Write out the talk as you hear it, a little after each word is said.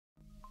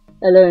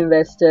Hello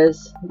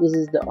investors, this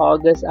is the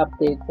August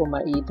update for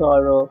my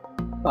etoro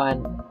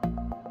fund.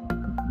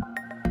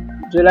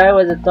 July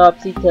was a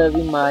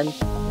topsy-turvy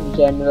month in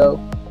general.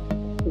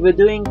 We were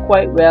doing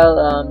quite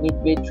well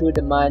midway through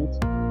the month,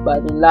 but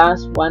in the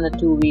last 1 or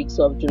 2 weeks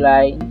of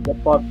July, the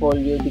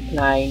portfolio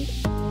declined.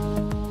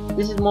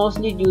 This is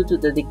mostly due to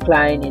the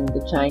decline in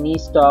the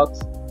Chinese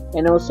stocks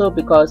and also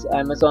because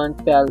Amazon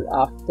fell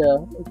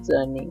after its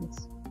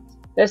earnings.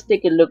 Let's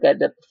take a look at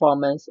the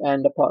performance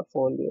and the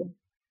portfolio.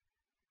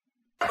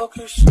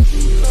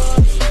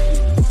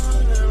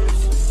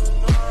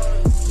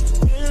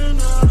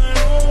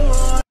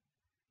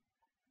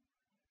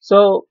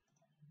 So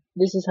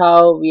this is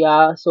how we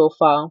are so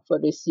far for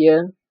this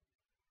year,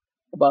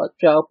 about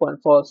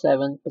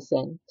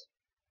 12.47%.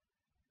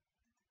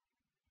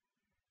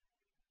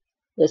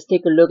 Let's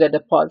take a look at the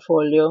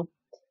portfolio.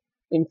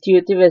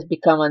 Intuitive has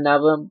become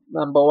another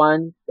number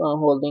one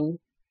holding.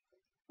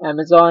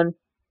 Amazon,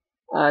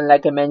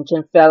 like I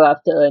mentioned, fell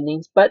after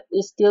earnings, but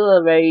is still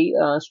a very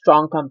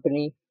strong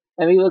company.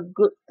 And we were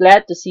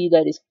glad to see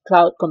that its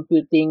cloud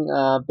computing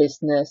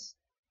business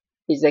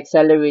is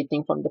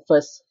accelerating from the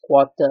first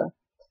quarter.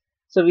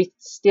 So we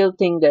still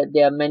think that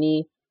there are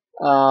many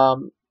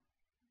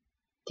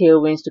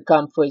tailwinds to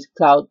come for its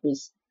cloud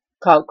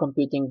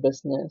computing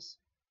business.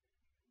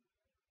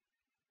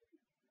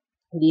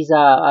 These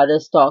are other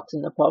stocks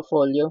in the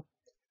portfolio.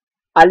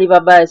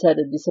 Alibaba has had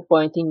a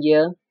disappointing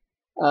year.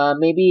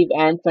 Maybe if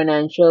Ant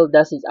Financial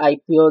does its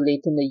IPO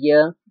late in the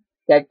year,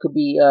 that could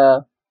be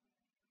a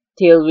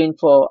tailwind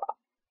for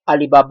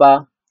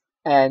Alibaba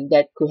and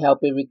that could help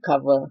it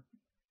recover.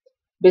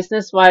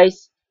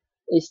 Business-wise,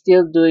 it's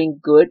still doing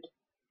good.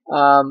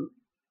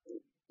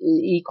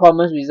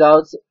 E-commerce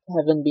results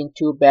haven't been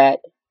too bad.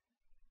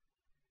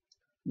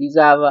 These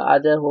are our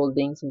other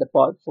holdings in the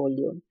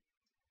portfolio.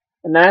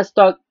 Another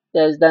stock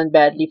that has done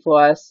badly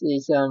for us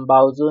is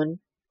Baozun.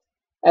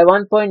 At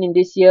one point in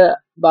this year,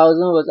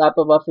 Baozun was up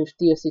about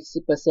 50 or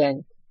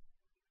 60%,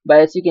 but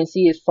as you can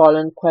see, it's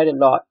fallen quite a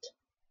lot.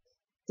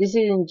 This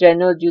is in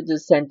general due to the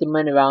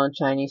sentiment around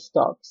Chinese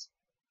stocks.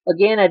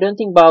 Again, I don't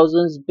think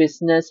Baozun's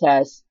business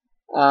has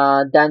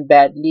done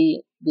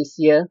badly this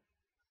year.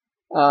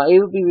 It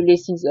will be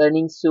releasing its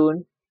earnings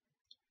soon.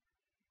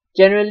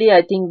 Generally,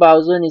 I think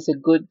Baozun is a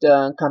good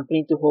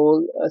company to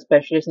hold,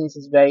 especially since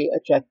it's very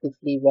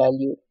attractively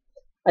valued.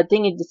 I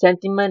think if the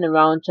sentiment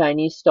around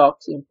Chinese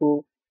stocks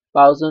improve,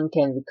 Baozun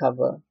can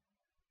recover.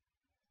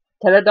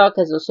 Teladoc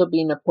has also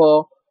been a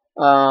poor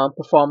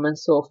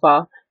performance so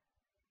far,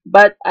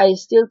 but I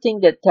still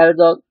think that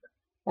Teladoc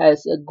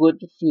has a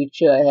good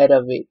future ahead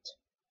of it.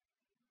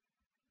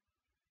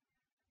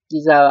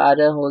 These are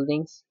other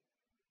holdings.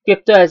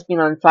 Crypto has been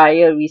on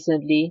fire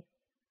recently.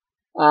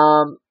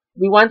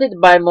 We wanted to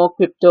buy more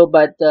crypto,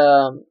 but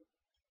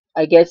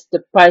I guess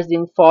the price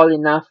didn't fall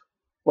enough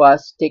for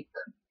us to take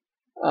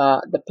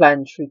the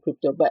plunge with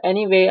crypto. But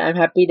anyway, I'm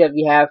happy that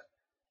we have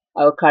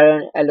our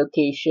current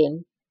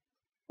allocation,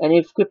 and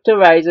if crypto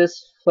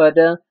rises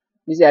further,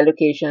 this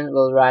allocation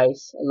will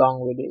rise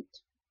along with it.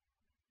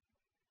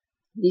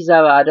 These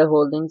are our other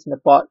holdings in the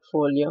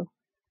portfolio.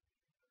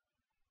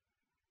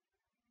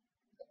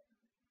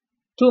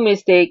 Two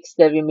mistakes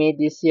that we made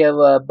this year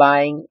were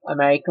buying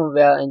American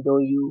Well and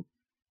Douyu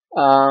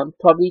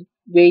probably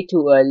way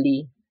too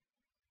early.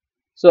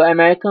 So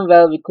American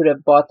Well, we could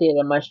have bought it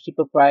at a much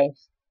cheaper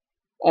price,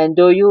 and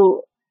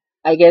Douyu,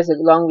 I guess,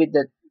 along with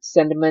the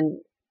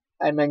sentiment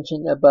I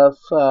mentioned above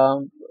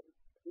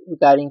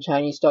regarding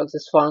Chinese stocks,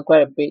 has fallen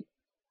quite a bit.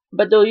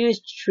 But Douyu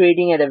is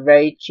trading at a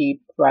very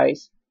cheap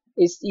price.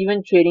 It's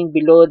even trading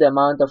below the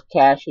amount of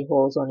cash it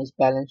holds on its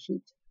balance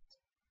sheet.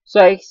 So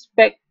I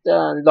expect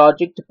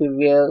logic to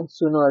prevail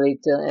sooner or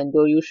later, and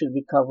Douyu should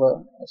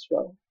recover as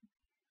well.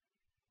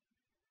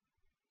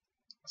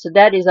 So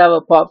that is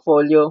our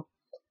portfolio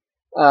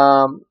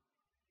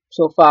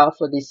so far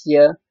for this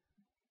year.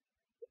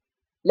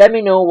 Let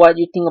me know what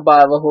you think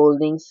about our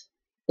holdings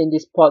in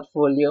this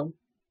portfolio,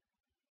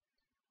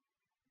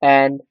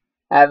 and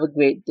have a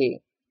great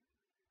day.